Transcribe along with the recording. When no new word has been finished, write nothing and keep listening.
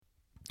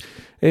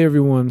Hey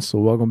everyone, so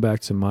welcome back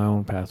to My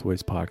Own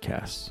Pathways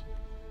podcast.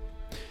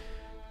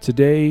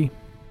 Today,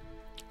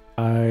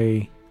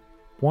 I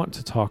want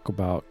to talk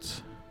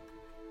about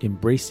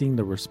embracing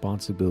the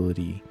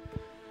responsibility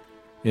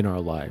in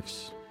our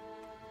lives.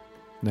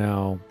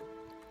 Now,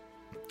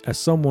 as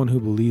someone who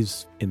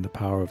believes in the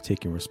power of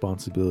taking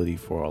responsibility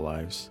for our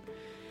lives,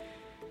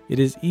 it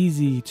is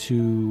easy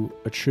to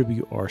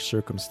attribute our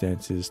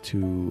circumstances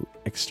to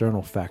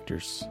external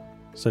factors,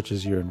 such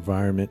as your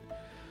environment,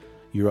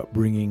 your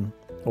upbringing,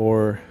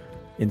 or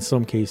in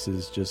some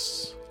cases,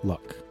 just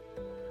luck.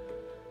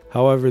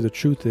 However, the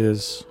truth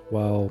is,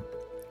 while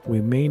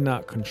we may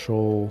not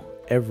control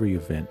every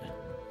event,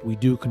 we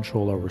do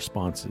control our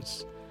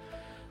responses,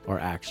 our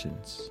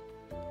actions,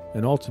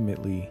 and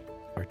ultimately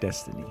our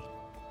destiny.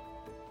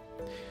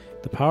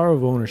 The power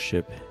of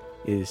ownership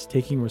is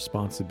taking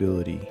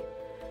responsibility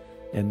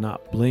and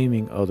not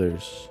blaming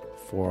others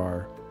for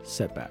our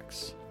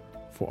setbacks,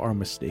 for our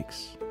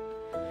mistakes.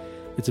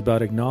 It's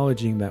about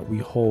acknowledging that we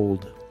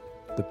hold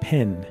the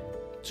pen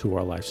to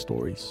our life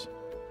stories.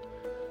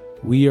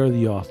 We are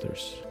the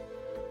authors.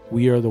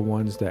 We are the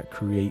ones that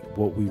create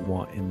what we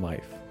want in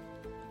life.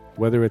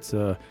 Whether it's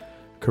a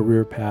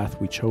career path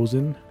we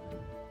chosen,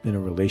 in a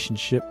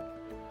relationship,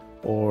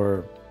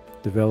 or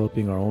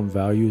developing our own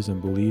values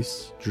and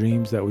beliefs,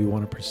 dreams that we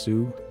want to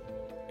pursue,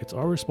 it's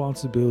our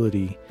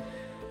responsibility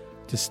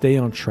to stay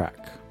on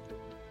track.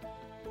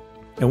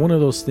 And one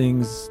of those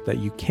things that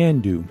you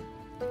can do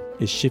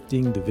is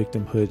shifting the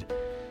victimhood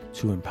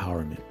to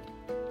empowerment.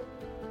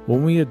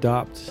 When we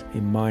adopt a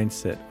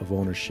mindset of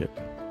ownership,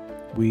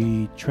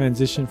 we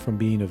transition from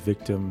being a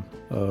victim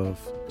of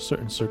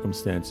certain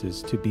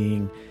circumstances to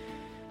being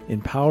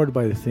empowered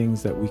by the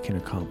things that we can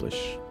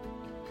accomplish.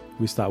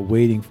 We stop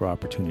waiting for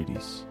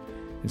opportunities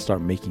and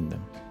start making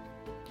them.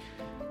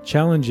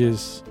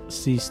 Challenges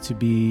cease to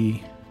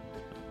be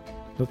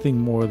nothing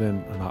more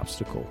than an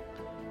obstacle,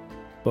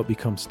 but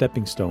become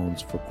stepping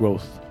stones for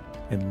growth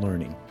and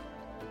learning.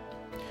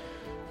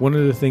 One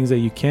of the things that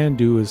you can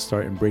do is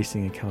start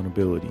embracing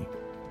accountability.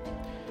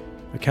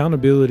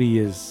 Accountability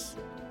is,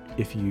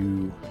 if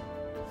you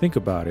think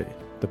about it,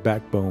 the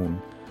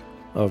backbone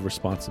of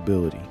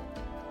responsibility.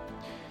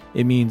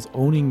 It means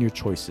owning your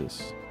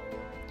choices,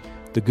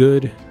 the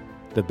good,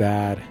 the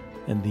bad,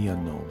 and the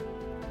unknown.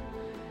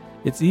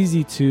 It's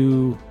easy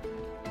to,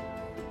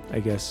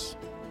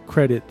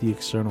 credit the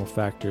external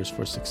factors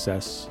for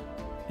success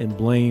and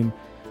blame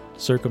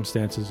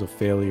circumstances of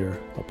failure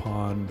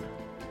upon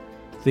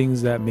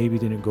things that maybe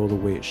didn't go the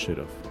way it should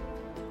have.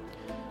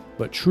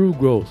 But true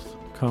growth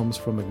comes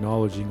from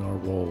acknowledging our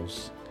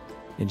roles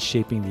and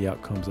shaping the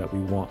outcomes that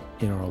we want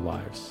in our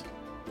lives.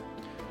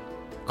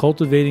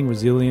 Cultivating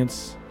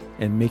resilience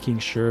and making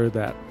sure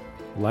that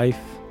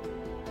life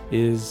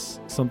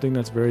is something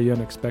that's very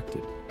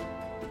unexpected.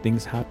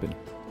 Things happen.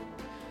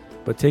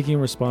 But taking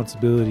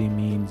responsibility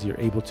means you're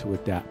able to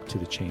adapt to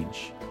the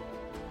change,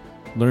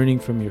 learning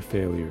from your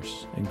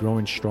failures and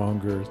growing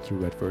stronger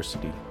through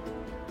adversity.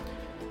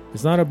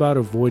 It's not about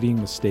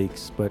avoiding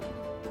mistakes, but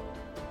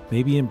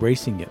maybe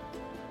embracing it,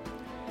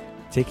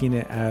 taking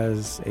it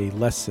as a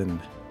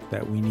lesson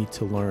that we need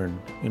to learn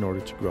in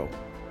order to grow.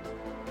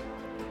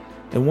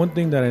 And one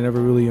thing that I never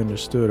really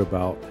understood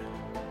about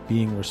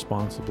being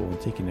responsible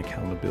and taking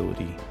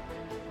accountability,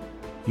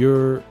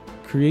 you're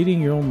creating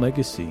your own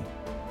legacy.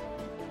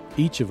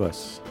 Each of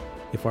us,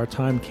 if our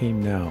time came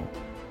now,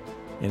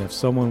 and if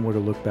someone were to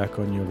look back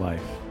on your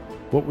life,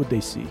 what would they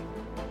see?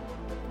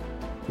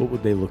 What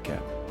would they look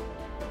at?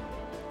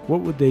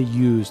 What would they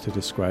use to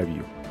describe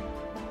you?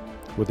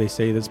 Would they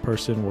say this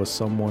person was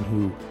someone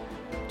who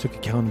took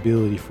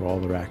accountability for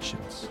all their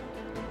actions?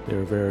 They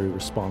were very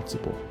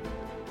responsible.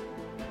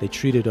 They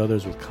treated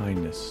others with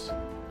kindness.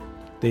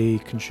 They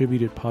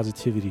contributed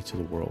positivity to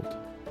the world.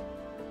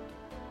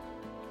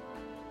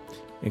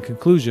 In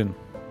conclusion,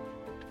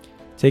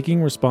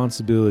 taking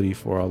responsibility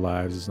for our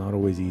lives is not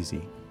always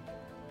easy.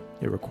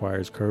 It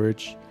requires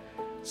courage,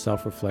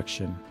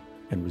 self-reflection,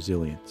 and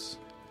resilience.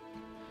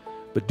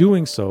 But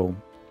doing so,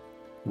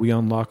 we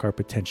unlock our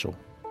potential,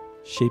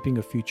 shaping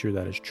a future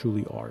that is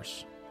truly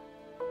ours.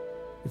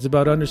 It's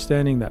about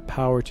understanding that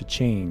power to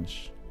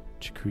change,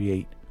 to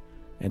create,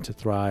 and to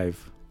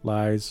thrive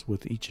lies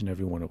with each and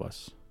every one of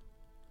us.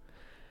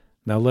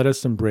 Now let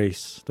us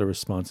embrace the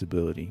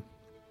responsibility,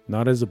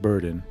 not as a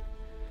burden,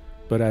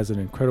 but as an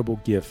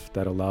incredible gift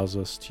that allows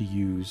us to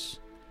use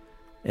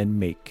and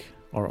make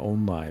our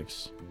own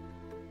lives.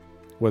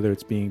 Whether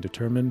it's being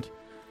determined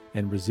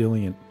and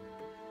resilient,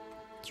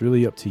 it's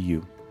really up to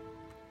you.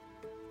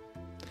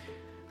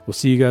 We'll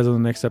see you guys on the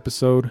next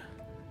episode.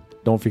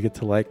 Don't forget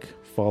to like,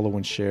 follow,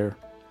 and share.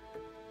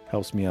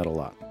 Helps me out a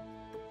lot.